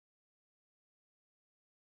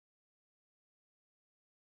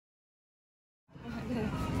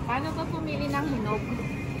Paano ka pumili ng hinog?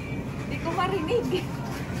 Hindi ko marinig.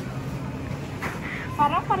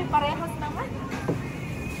 Parang pare-parehas naman.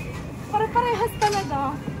 Pare-parehas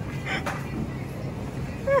talaga.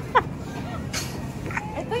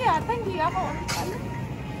 Ito yata, hindi ako. Ano?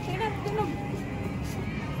 Tingnan, tunog.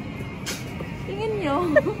 Tingin nyo.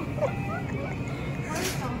 Ano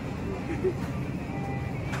ito?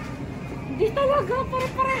 Hindi talaga,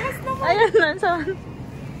 pare-parehas naman. Ayan na, saan?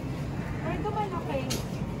 Or ito ba na kayo?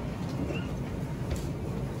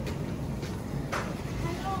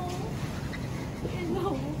 Hello?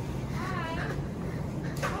 Hello? Hi?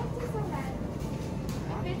 How's the salad?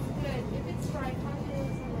 If it's good, if it's fried, how do you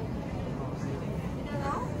salad? You don't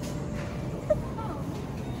know? Oh.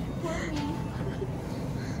 For me.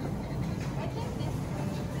 I think this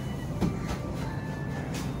one.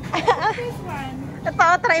 This one. Ito,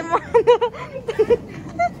 try mo.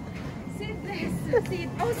 Seedless.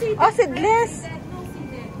 Oh, seedless. Oh, seedless. No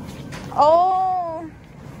seeded. Oh.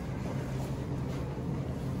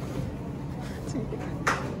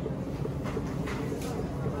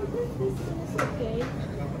 This one is okay.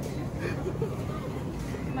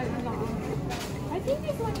 I think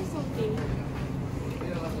this one is okay.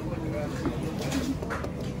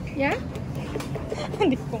 Yeah?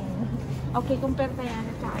 Hindi ko. Okay, compare tayo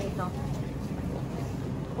na tsaka ito.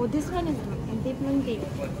 Oh, this one is deep ng deep.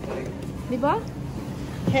 Diba?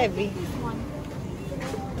 Heavy. This one.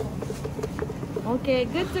 Okay,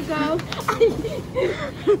 good to go.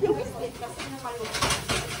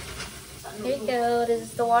 Here you go. This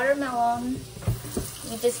is the watermelon.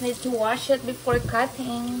 You just need to wash it before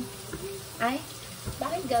cutting. Ay,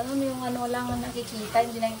 bakit gano'n yung ano lang ang nakikita?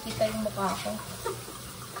 Hindi nakikita yung mukha ko.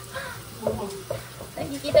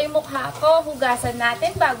 Nakikita yung mukha ko. Hugasan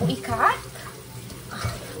natin bago i-cut.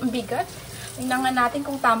 Ang bigat. Tingnan nga natin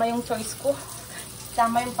kung tama yung choice ko.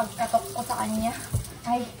 Tama yung pagkatok ko sa kanya.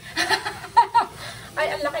 Ay. Ay,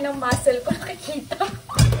 ang laki ng muscle ko. Nakikita.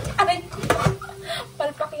 Ay.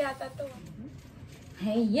 Palpak yata to.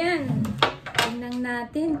 Ayan. Tingnan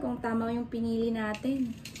natin kung tama yung pinili natin.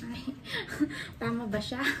 Ay. Tama ba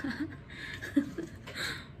siya?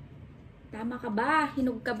 Tama ka ba?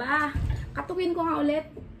 Hinog ka ba? Katuwin ko nga ulit.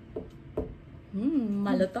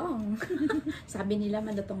 Malutong. Sabi nila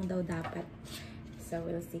malutong daw dapat. So,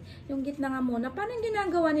 we'll see. Yung gitna nga muna. Paano yung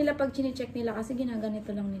ginagawa nila pag chine-check nila? Kasi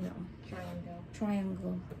ginaganito lang nila. Oh. Triangle.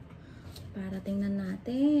 Triangle. Para tingnan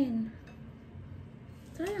natin.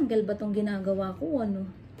 Triangle ba tong ginagawa ko? Ano?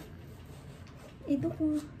 Ito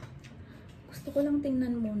ko. Gusto ko lang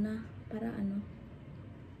tingnan muna. Para ano.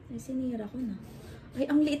 Ay, sinira ko na. Ay,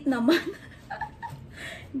 ang liit naman.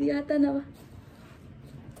 Hindi yata na.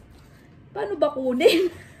 Paano ba kunin?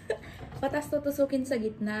 Patas tutusukin sa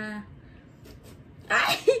gitna.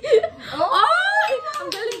 Ay! Oh! Ay! Ang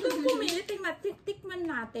galing kong pumili. Tikman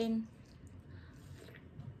natin.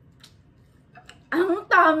 Ang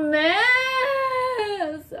tamis!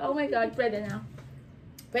 Oh my God, pwede na.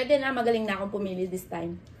 Pwede na, magaling na akong pumili this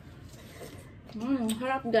time.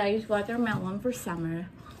 Harap guys, watermelon for summer.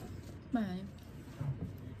 Bye.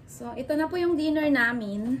 So, ito na po yung dinner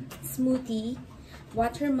namin. Smoothie.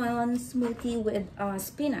 Watermelon smoothie with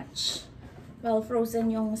spinach. Well, frozen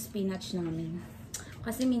yung spinach namin.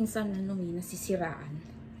 Kasi minsan, ano, nasisiraan.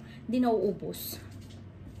 Hindi nauubos.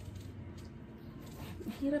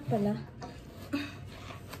 Mahirap pala.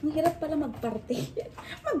 Mahirap pala magparty.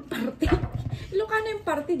 Magparty. Ilocano yung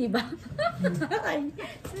party, di ba? Ay,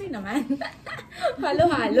 sorry naman.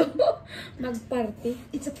 Halo-halo. Magparty.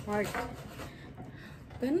 It's a party.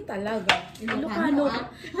 Ganun talaga.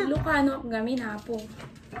 Ilocano kami na po.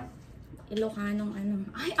 Ilocanong ano.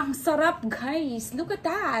 Ay, ang sarap, guys. Look at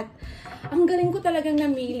that. Ang galing ko talagang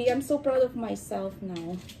namili. I'm so proud of myself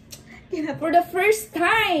now. For the first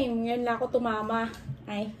time, yun lang ako tumama.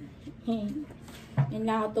 Ay, yun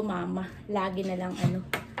lang ako tumama. Lagi na lang ano,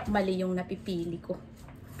 mali yung napipili ko.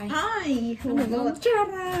 Ay, charot.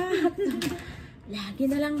 Lagi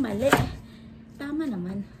na lang mali. Tama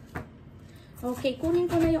naman. Okay, kunin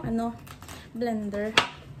ko na yung ano, blender.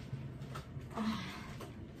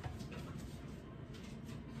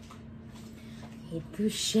 Ito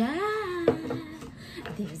siya.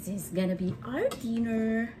 This is gonna be our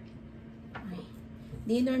dinner. Ay,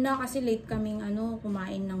 dinner na kasi late kaming ano,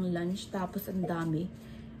 kumain ng lunch. Tapos ang dami.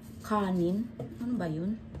 Kanin. Ano ba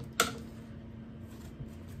yun?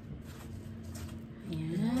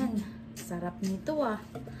 Ayan. Sarap nito ah.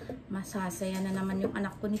 Masasaya na naman yung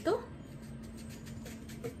anak ko nito.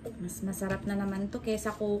 Mas masarap na naman to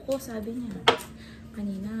kaysa coco, sabi niya.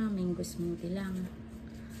 Kanina, mango smoothie lang.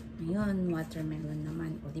 Ngayon, watermelon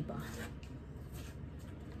naman. O, diba?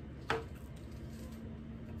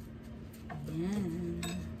 Ayan.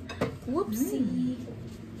 Oopsie.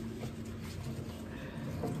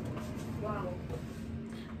 Wow.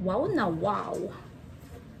 Wow na wow.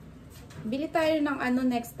 Bili tayo ng ano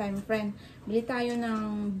next time, friend. Bili tayo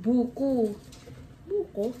ng buko.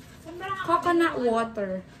 Buko? Coconut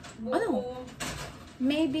water. Ano?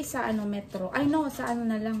 Maybe sa ano metro. Ay no, sa ano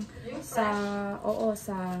na lang. Sa, oo,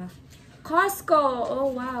 sa Costco.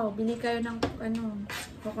 Oh wow, bili kayo ng ano,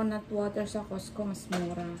 coconut water sa Costco, mas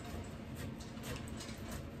mura.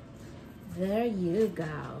 There you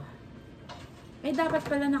go. Ay, dapat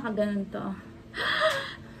pala nakaganon to.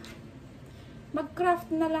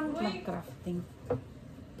 Mag-craft na lang. Mag-crafting.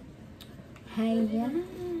 Ayan.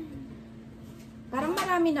 Parang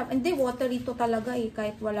marami na. Hindi, water ito talaga eh.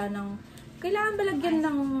 Kahit wala ng... Kailangan ba lagyan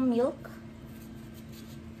ng milk?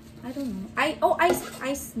 I don't know. Ay, oh, ice.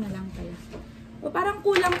 Ice na lang pala. O, parang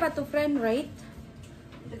kulang pa to, friend, right?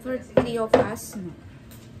 For 3 of us. No.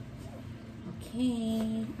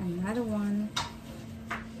 Okay. Another one.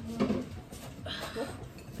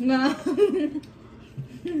 Na.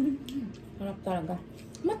 Harap talaga.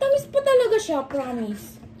 Matamis pa talaga siya,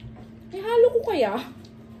 promise. Ihalo ko kaya?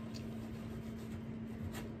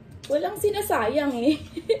 Walang sinasayang eh.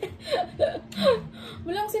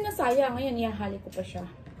 Walang sinasayang. Ayan, ihahali ko pa siya.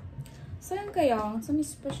 Sayang kaya?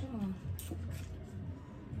 Samis pa siya.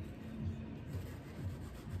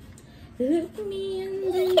 Look me in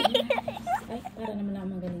the eyes. Ay, para naman ako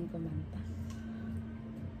magaling kumanta.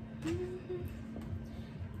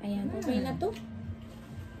 Ayan, okay na to.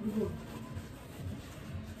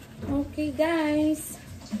 Okay, guys.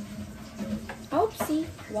 Oopsie.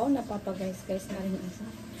 Wow, napapag-guys na rin isa.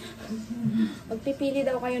 Magpipili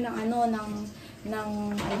daw kayo ng ano, ng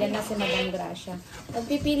ayan na si Madam Gracia.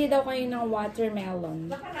 Magpipili daw kayo ng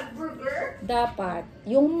watermelon. Dapat,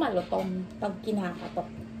 yung malutong pag kinakatok.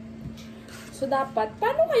 So, dapat,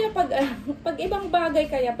 paano kaya pag ibang bagay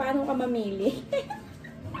kaya, paano ka mamili?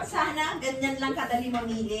 Sana, ganyan lang kadali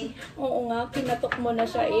mamili. Oo nga, kinatok mo na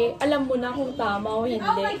siya eh. Alam mo na kung tama o hindi.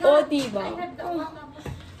 Oh my O, God. diba?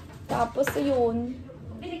 Tapos, ayun.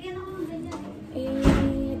 Binigyan ako ng ganyan.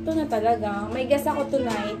 Eh, ito na talaga. May guest ako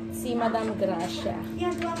tonight, si Madam Gracia.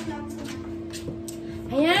 Yan, wag lang.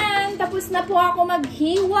 Ayan, tapos na po ako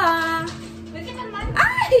maghiwa. Wait ka naman.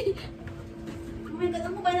 Ay! Oh my God,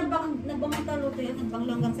 ano ba nagbamang taluto yan?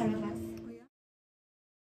 Nagbanglangang sa labas.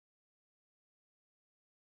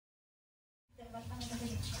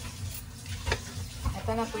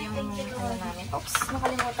 Ito na po yung ano namin. Oops,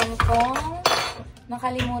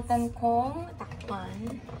 nakalimutan kong takpan.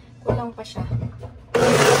 Kulang pa siya.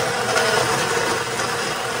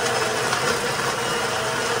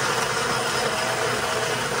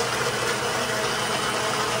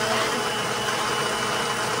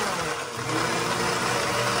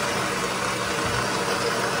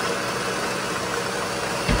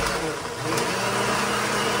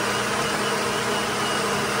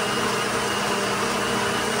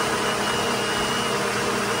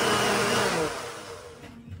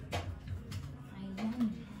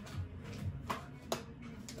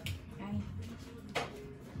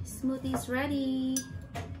 Smoothie's ready.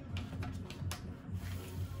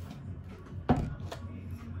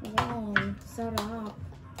 Wow, sarap.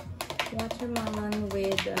 Watermelon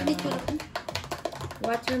with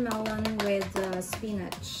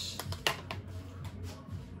spinach.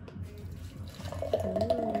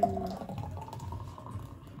 Ooh.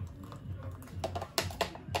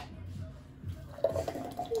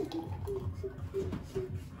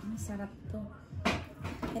 Masarap to.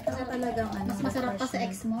 Ito na talagang ano. Mas masarap pa sa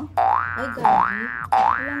ex mo? Ay, gabi.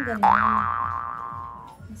 Walang ganun.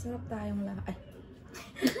 Masarap tayong lahat. Ay.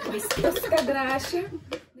 Bastos ka, Gracia.